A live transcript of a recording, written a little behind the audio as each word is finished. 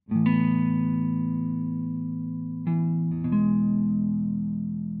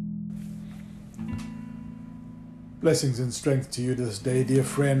Blessings and strength to you this day, dear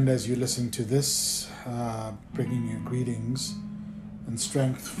friend, as you listen to this, bringing you greetings and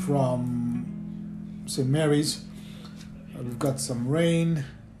strength from St. Mary's. We've got some rain.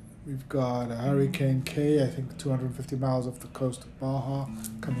 We've got a Hurricane K, I think 250 miles off the coast of Baja,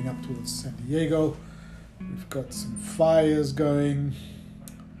 coming up towards San Diego. We've got some fires going,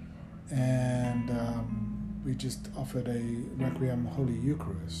 and we just offered a Requiem Holy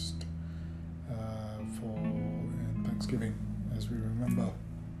Eucharist for Thanksgiving, as we remember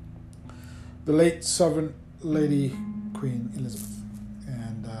the late Sovereign Lady Queen Elizabeth.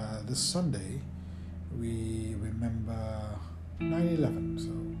 And this Sunday we remember 9/11. So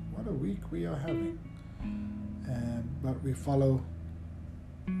what a week we are having. But we follow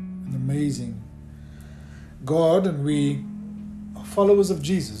an amazing God, and we are followers of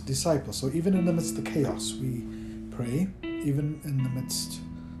Jesus, disciples. So even in the midst of chaos, we pray. Even in the midst of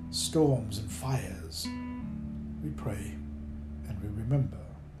storms and fires, we pray and we remember.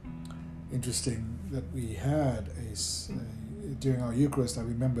 Interesting that we had during our Eucharist, I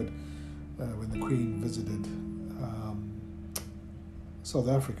remembered when the Queen visited South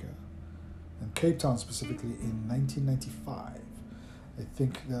Africa, and Cape Town specifically, in 1995. I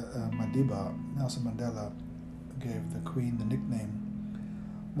think that Madiba, Nelson Mandela, gave the Queen the nickname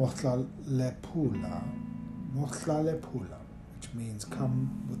Mohlalepula, which means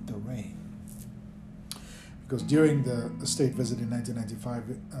come with the rain. Because during the state visit in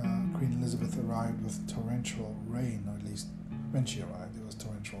 1995, Queen Elizabeth arrived with torrential rain, or at least when she arrived, there was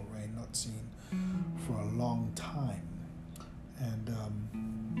torrential rain, not seen for a long time.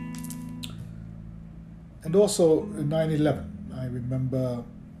 And also in 9/11, I remember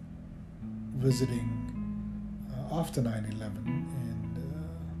visiting after 9/11 in,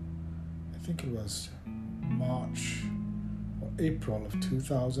 I think it was March or April of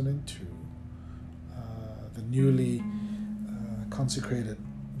 2002, the newly consecrated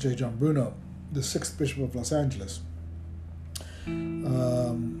J. John Bruno, the 6th Bishop of Los Angeles,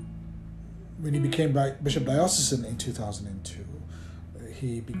 when he became Bishop Diocesan in 2002,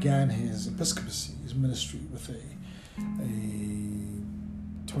 he began his episcopacy, his ministry, with a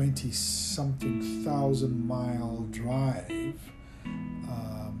 20-something thousand mile drive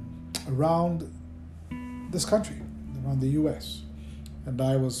around this country, around the U.S. And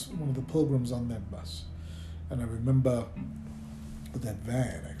I was one of the pilgrims on that bus. And I remember that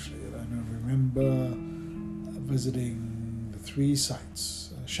van, actually. And I remember visiting the 3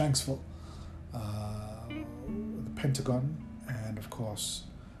 sites, Shanksville, the Pentagon, and of course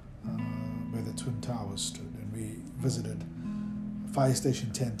where the Twin Towers stood. And we visited Fire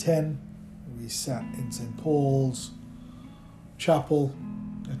Station 1010. We sat in St. Paul's Chapel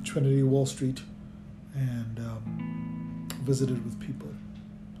at Trinity Wall Street and visited with people.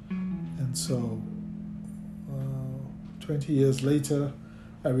 And so 20 years later,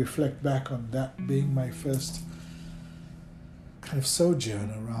 I reflect back on that being my first kind of sojourn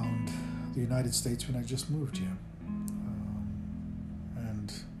around the United States when I just moved here,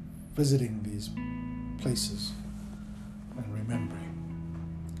 and visiting these places and remembering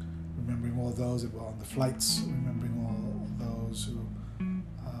all those that were on the flights, remembering all those who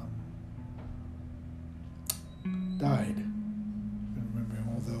died, and remembering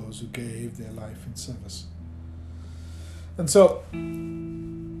all those who gave their life in service. And so,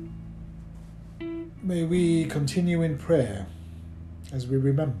 may we continue in prayer as we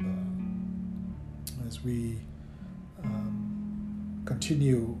remember, as we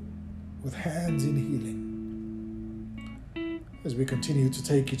continue with hands in healing, as we continue to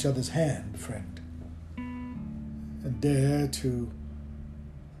take each other's hand, friend, and dare to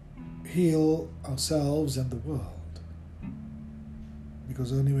heal ourselves and the world.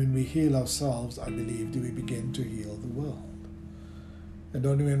 Because only when we heal ourselves, I believe, do we begin to heal the world. And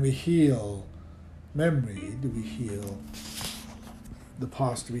only when we heal memory do we heal the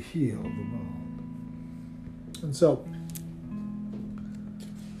past, we heal the world. And so,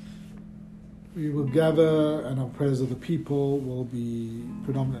 we will gather, and our prayers of the people will be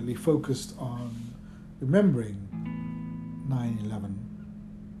predominantly focused on remembering 9/11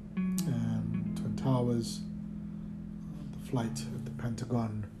 and Twin Towers, the flight at the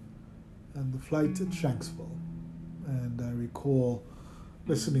Pentagon, and the flight at Shanksville. And I recall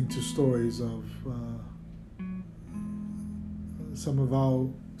listening to stories of some of our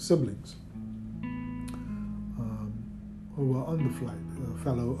siblings who were on the flight,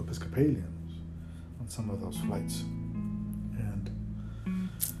 fellow Episcopalians on some of those flights. And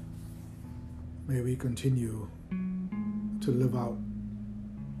may we continue to live out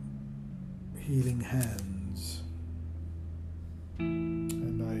healing hands.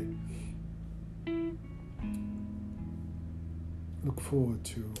 And I forward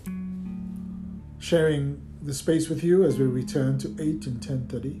to sharing the space with you as we return to 8 and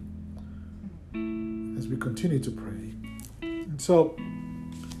 10:30 as we continue to pray. And so,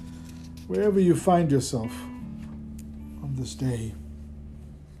 wherever you find yourself on this day,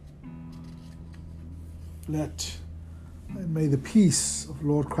 may the peace of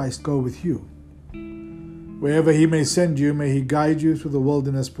Lord Christ go with you. Wherever he may send you, may he guide you through the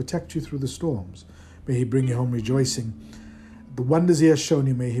wilderness, protect you through the storms. May he bring you home rejoicing. The wonders he has shown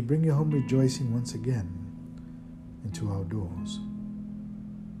you, may he bring you home rejoicing once again into our doors.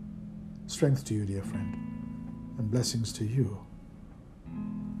 Strength to you, dear friend, and blessings to you.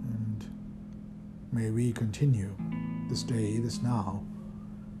 And may we continue this day, this now,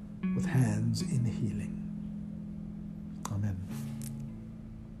 with hands in healing.